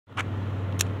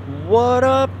What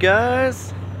up,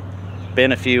 guys?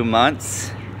 Been a few months,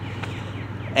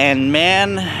 and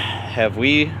man, have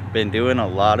we been doing a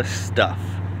lot of stuff.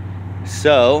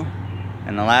 So,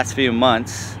 in the last few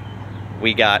months,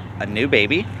 we got a new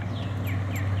baby.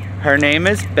 Her name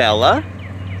is Bella,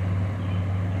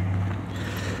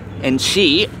 and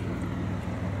she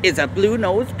is a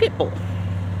blue-nosed pit bull.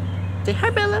 Say hi,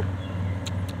 Bella.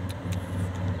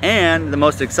 And the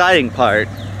most exciting part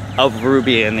of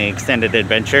Ruby and the Extended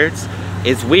Adventures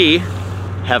is we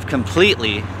have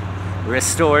completely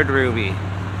restored Ruby.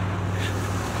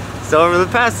 So over the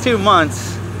past 2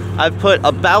 months, I've put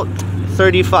about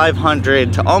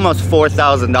 $3,500 to almost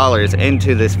 $4,000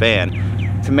 into this van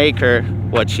to make her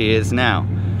what she is now.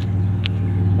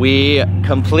 We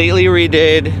completely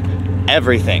redid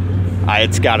everything.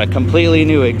 It's got a completely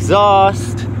new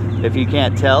exhaust. If you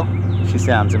can't tell, she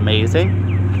sounds amazing.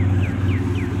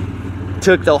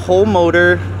 Took the whole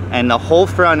motor and the whole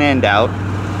front end out,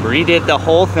 redid the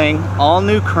whole thing, all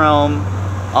new chrome,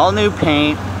 all new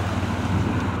paint,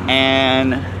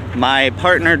 and my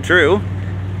partner Drew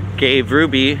gave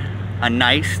Ruby a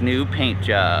nice new paint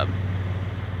job.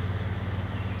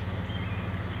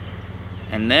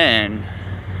 And then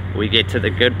we get to the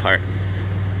good part,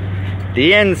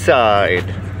 the inside.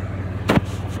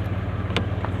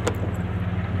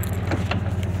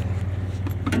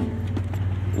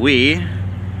 We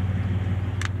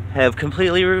have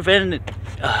completely reinvented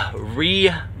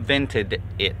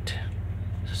it.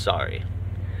 Sorry.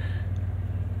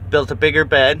 Built a bigger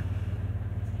bed.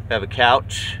 We have a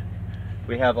couch.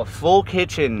 We have a full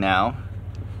kitchen now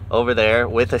over there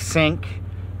with a sink.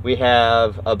 We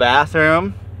have a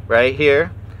bathroom right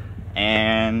here.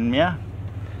 And yeah,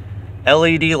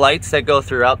 LED lights that go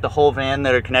throughout the whole van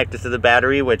that are connected to the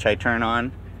battery, which I turn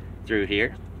on through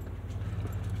here.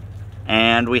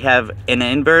 And we have an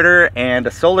inverter and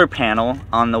a solar panel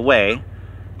on the way,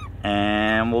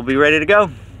 and we'll be ready to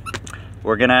go.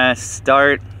 We're gonna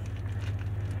start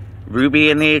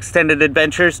Ruby and the Extended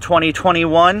Adventures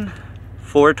 2021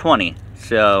 4/20.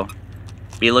 So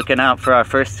be looking out for our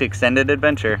first extended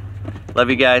adventure. Love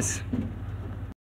you guys.